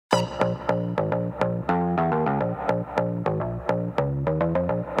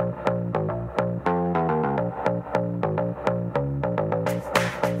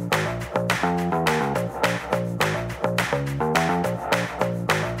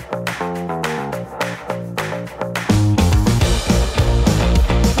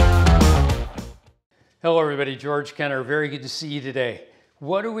Hello everybody, George Kenner. Very good to see you today.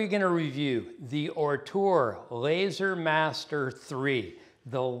 What are we going to review? The Ortur Laser Master 3,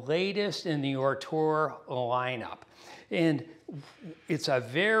 the latest in the Ortur lineup. And it's a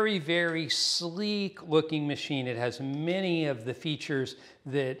very, very sleek looking machine. It has many of the features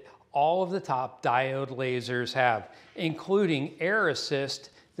that all of the top diode lasers have, including air assist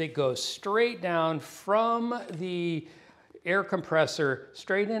that goes straight down from the air compressor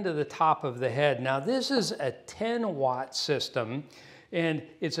straight into the top of the head. Now this is a 10-watt system and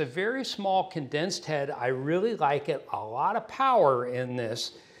it's a very small condensed head. I really like it. A lot of power in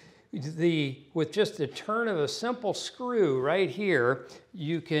this. With just the turn of a simple screw right here,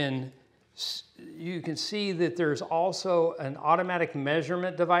 you can see that there's also an automatic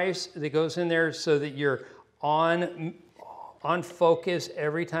measurement device that goes in there so that you're on focus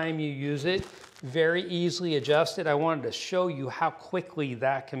every time you use it. Very easily adjusted. I wanted to show you how quickly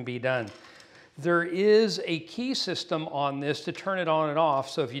that can be done. There is a key system on this to turn it on and off,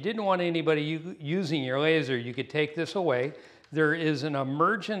 so if you didn't want anybody using your laser, you could take this away. There is an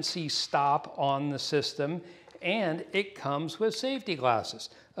emergency stop on the system, and it comes with safety glasses.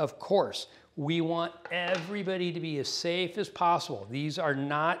 Of course, we want everybody to be as safe as possible. These are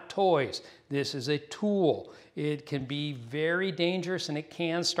not toys. This is a tool. It can be very dangerous and it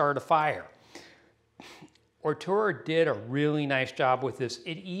can start a fire. Ortur did a really nice job with this.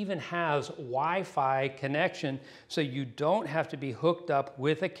 It even has Wi-Fi connection, so you don't have to be hooked up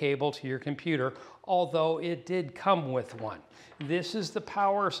with a cable to your computer, although it did come with one. This is the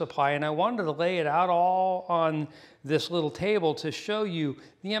power supply, and I wanted to lay it out all on this little table to show you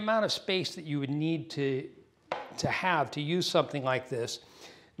the amount of space that you would need to have to use something like this.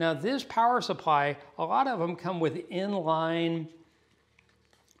 Now this power supply, a lot of them come with inline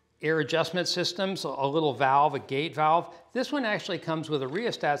air adjustment systems, a little valve, a gate valve. This one actually comes with a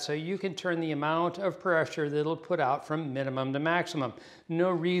rheostat, so you can turn the amount of pressure that it'll put out from minimum to maximum.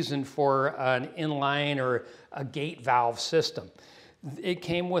 No reason for an inline or a gate valve system. It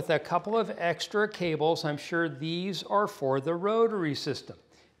came with a couple of extra cables. I'm sure these are for the rotary system.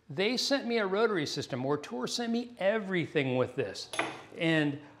 They sent me a rotary system. Ortur sent me everything with this.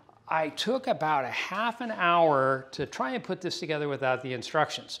 And I took about a half an hour to try and put this together without the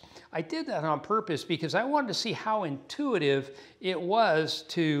instructions. I did that on purpose because I wanted to see how intuitive it was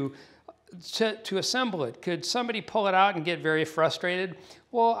to assemble it. Could somebody pull it out and get very frustrated?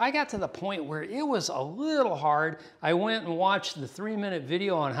 Well, I got to the point where it was a little hard. I went and watched the 3-minute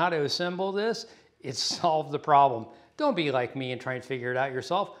video on how to assemble this. It solved the problem. Don't be like me and try and figure it out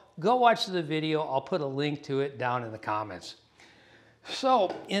yourself. Go watch the video. I'll put a link to it down in the comments.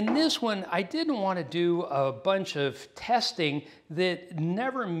 So in this one, I didn't want to do a bunch of testing that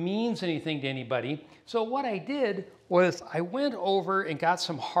never means anything to anybody. So what I did was I went over and got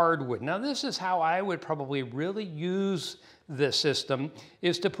some hardwood. Now this is how I would probably really use this system,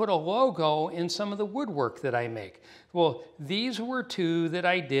 is to put a logo in some of the woodwork that I make. Well, these were two that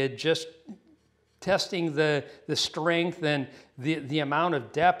I did just testing the strength and the amount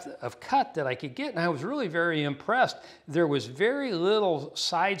of depth of cut that I could get, and I was really very impressed. There was very little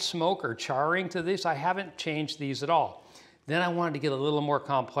side smoke or charring to this. I haven't changed these at all. Then I wanted to get a little more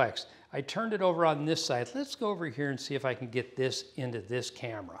complex. I turned it over on this side. Let's go over here and see if I can get this into this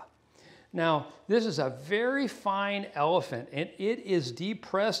camera. Now, this is a very fine elephant, and it is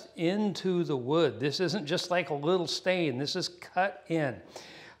depressed into the wood. This isn't just like a little stain. This is cut in.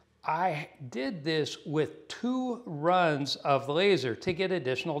 I did this with 2 runs of the laser to get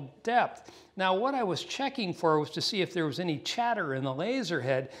additional depth. Now what I was checking for was to see if there was any chatter in the laser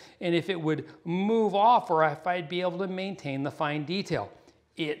head and if it would move off or if I'd be able to maintain the fine detail.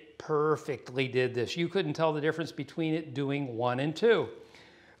 It perfectly did this. You couldn't tell the difference between it doing 1 and 2.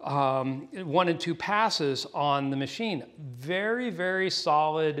 1 and 2 passes on the machine. Very, very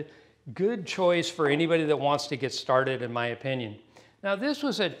solid, good choice for anybody that wants to get started, in my opinion. Now this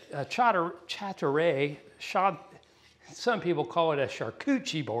was a chataray, some people call it a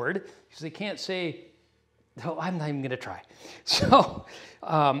charcuterie board, because they can't say, no, I'm not even gonna try. So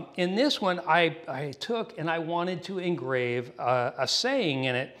in this one, I took and I wanted to engrave a saying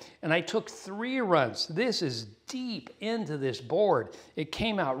in it, and I took 3 runs. This is deep into this board. It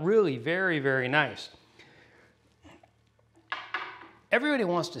came out really very, very nice. Everybody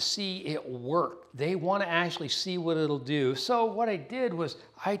wants to see it work. They want to actually see what it'll do. So what I did was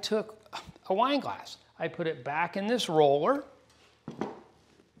I took a wine glass. I put it back in this roller,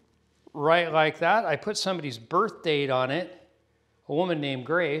 right like that. I put somebody's birth date on it, a woman named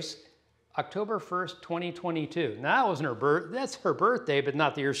Grace, October 1st, 2022. Now that wasn't her birth, that's her birthday, but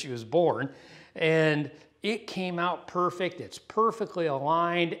not the year she was born. And It came out perfect. It's perfectly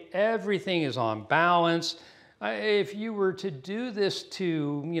aligned. Everything is on balance. If you were to do this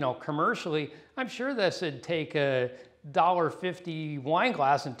to, commercially, I'm sure this would take a $1.50 wine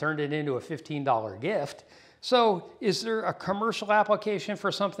glass and turn it into a $15 gift. So is there a commercial application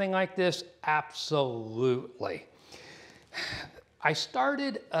for something like this? Absolutely. I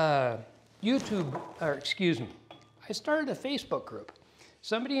started a I started a Facebook group.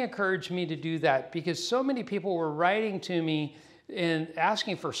 Somebody encouraged me to do that because so many people were writing to me and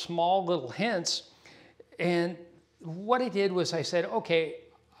asking for small little hints. And what I did was I said, okay,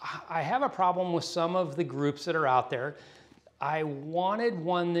 I have a problem with some of the groups that are out there. I wanted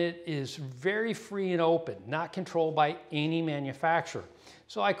one that is very free and open, not controlled by any manufacturer.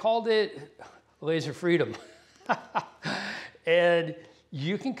 So I called it Laser Freedom. And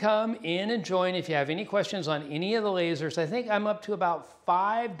you can come in and join if you have any questions on any of the lasers. I think I'm up to about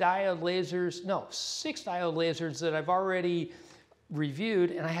 6 diode lasers that I've already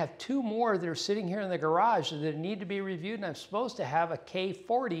reviewed, and I have 2 more that are sitting here in the garage that need to be reviewed, and I'm supposed to have a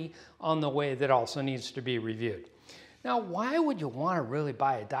K40 on the way that also needs to be reviewed. Now, why would you want to really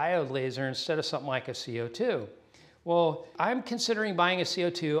buy a diode laser instead of something like a CO2? Well, I'm considering buying a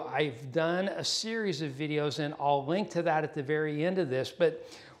CO2. I've done a series of videos, and I'll link to that at the very end of this, but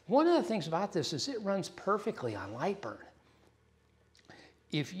one of the things about this is it runs perfectly on light burn.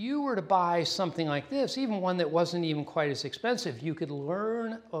 If you were to buy something like this, even one that wasn't even quite as expensive, you could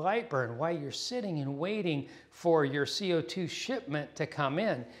learn light burn while you're sitting and waiting for your CO2 shipment to come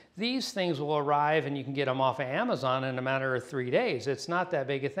in. These things will arrive and you can get them off of Amazon in a matter of 3 days. It's not that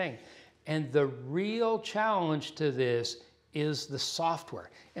big a thing. And the real challenge to this is the software.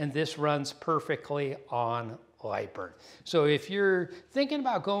 And this runs perfectly on light burn. So if you're thinking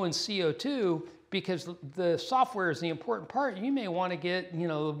about going CO2, because the software is the important part, you may want to get,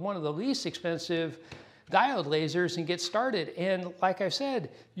 one of the least expensive diode lasers and get started. And like I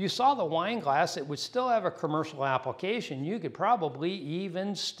said, you saw the wine glass, it would still have a commercial application. You could probably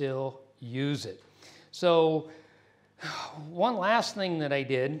even still use it. So one last thing that I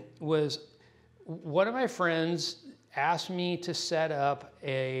did was one of my friends asked me to set up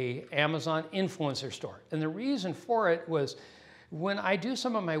an Amazon influencer store. And the reason for it was when I do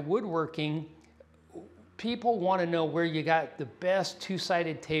some of my woodworking, people want to know where you got the best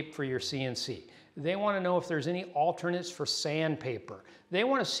 2-sided tape for your CNC. They want to know if there's any alternates for sandpaper. They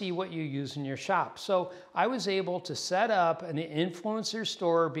want to see what you use in your shop. So I was able to set up an influencer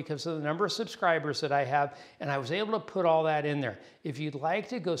store because of the number of subscribers that I have, and I was able to put all that in there. If you'd like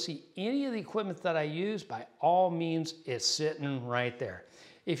to go see any of the equipment that I use, by all means, it's sitting right there.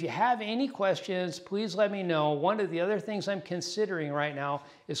 If you have any questions, please let me know. One of the other things I'm considering right now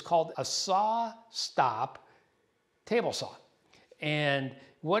is called a saw stop table saw. And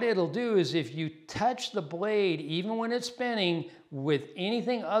what it'll do is if you touch the blade, even when it's spinning, with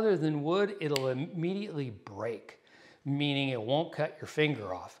anything other than wood, it'll immediately break, meaning it won't cut your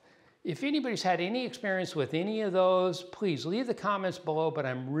finger off. If anybody's had any experience with any of those, please leave the comments below, but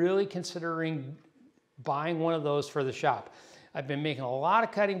I'm really considering buying one of those for the shop. I've been making a lot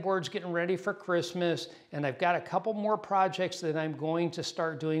of cutting boards, getting ready for Christmas, and I've got a couple more projects that I'm going to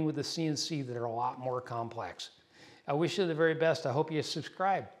start doing with the CNC that are a lot more complex. I wish you the very best. I hope you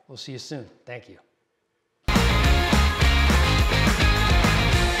subscribe. We'll see you soon. Thank you.